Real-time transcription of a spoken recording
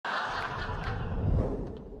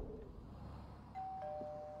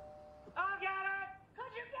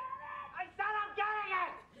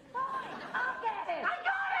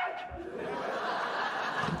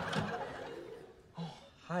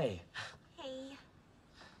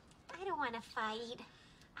want to fight.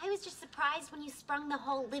 I was just surprised when you sprung the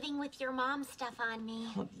whole living with your mom stuff on me.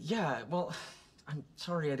 Well, yeah, well, I'm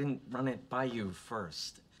sorry I didn't run it by you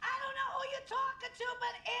first. I don't know who you're talking to,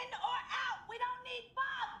 but in or out, we don't need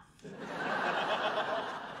bugs.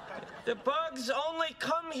 The bugs only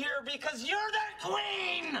come here because you're the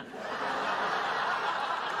queen!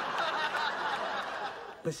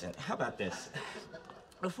 Listen, how about this?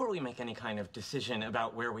 Before we make any kind of decision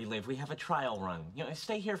about where we live, we have a trial run. You know,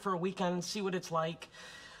 stay here for a weekend, see what it's like.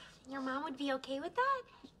 Your mom would be okay with that?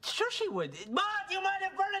 Sure she would. Mom, do you mind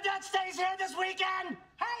if Bernadette stays here this weekend?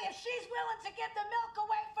 Hey, if she's willing to give the milk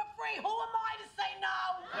away for free, who am I to say no?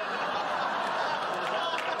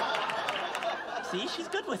 See, she's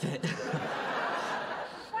good with it.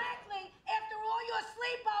 Frankly, after all your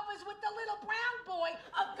sleepovers with the little brown boy,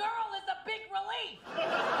 a girl is a big relief.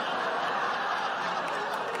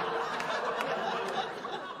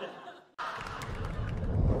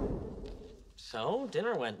 So,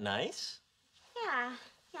 dinner went nice? Yeah,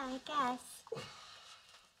 I guess.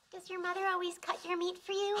 Does your mother always cut your meat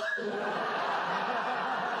for you?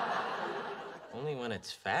 Only when it's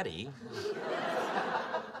fatty.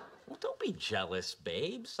 Well, don't be jealous,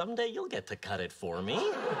 babe. Someday you'll get to cut it for me.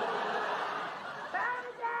 Bernadette,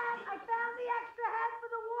 I found the extra head for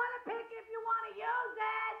the water pick if you want to use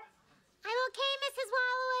it. I'm okay, Mrs.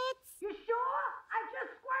 Wolowitz. You sure? I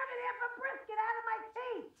just squirted half a brisket out of my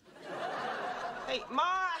teeth. Hey, Ma,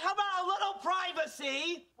 how about a little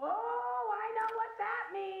privacy? Oh, I know what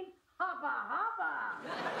that means. Hubba, hubba.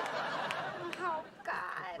 Oh,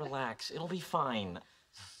 God. Relax, it'll be fine.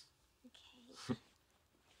 Okay.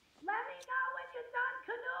 Let me know when you're done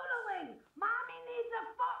canoodling. Mommy needs a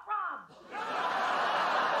foot rub.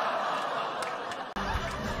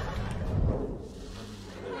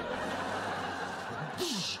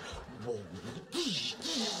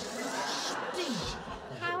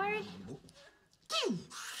 Howard?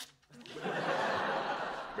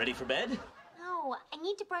 Ready for bed? No, I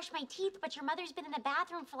need to brush my teeth, but your mother's been in the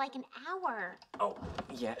bathroom for like an hour. Oh,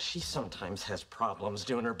 yeah, she sometimes has problems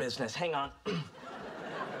doing her business. Hang on.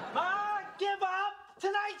 Ma, give up!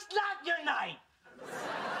 Tonight's not your night!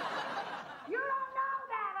 You don't know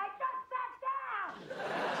that. I just sat down.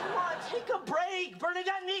 Come on, take a break.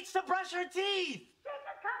 Bernadette needs to brush her teeth. She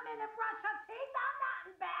can come in and brush her teeth. I'm not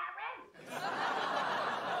embarrassed.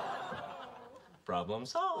 Problem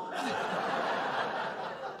solved. No,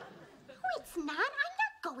 it's not. I'm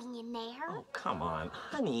not going in there. Oh, come on,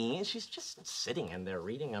 honey. She's just sitting in there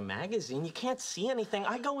reading a magazine. You can't see anything.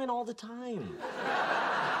 I go in all the time.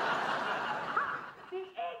 The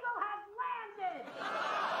eagle has landed.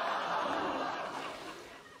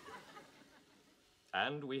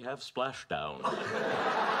 And we have splashdown.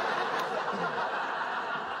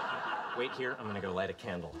 Wait here. I'm gonna go light a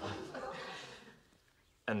candle.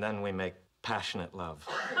 And then we make passionate love.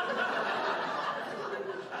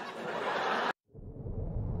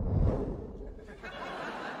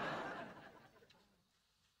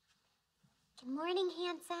 Good morning,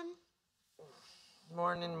 handsome.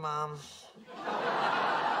 Morning, Mom.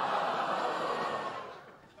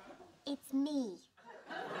 It's me.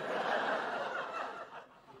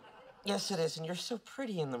 Yes, it is, and you're so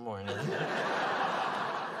pretty in the morning.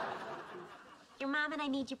 Your mom and I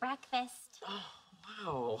made you breakfast.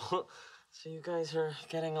 Oh, wow. So you guys are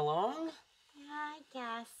getting along? Yeah, I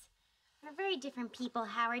guess. We're very different people,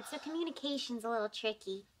 Howard, so communication's a little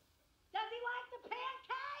tricky. Does he like the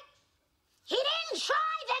pancakes? He didn't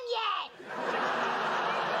try them yet!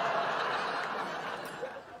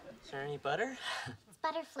 Is there any butter? It's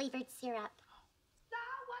butter-flavored syrup. So,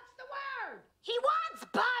 what's the word? He wants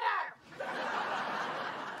butter!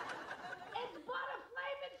 It's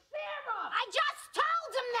butter-flavored syrup. I just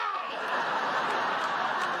told him that!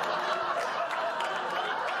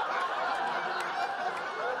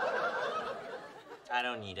 I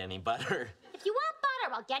don't need any butter. If you want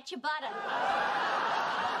butter, I'll get you butter.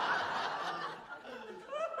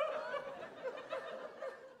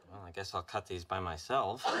 Well, I guess I'll cut these by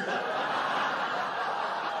myself.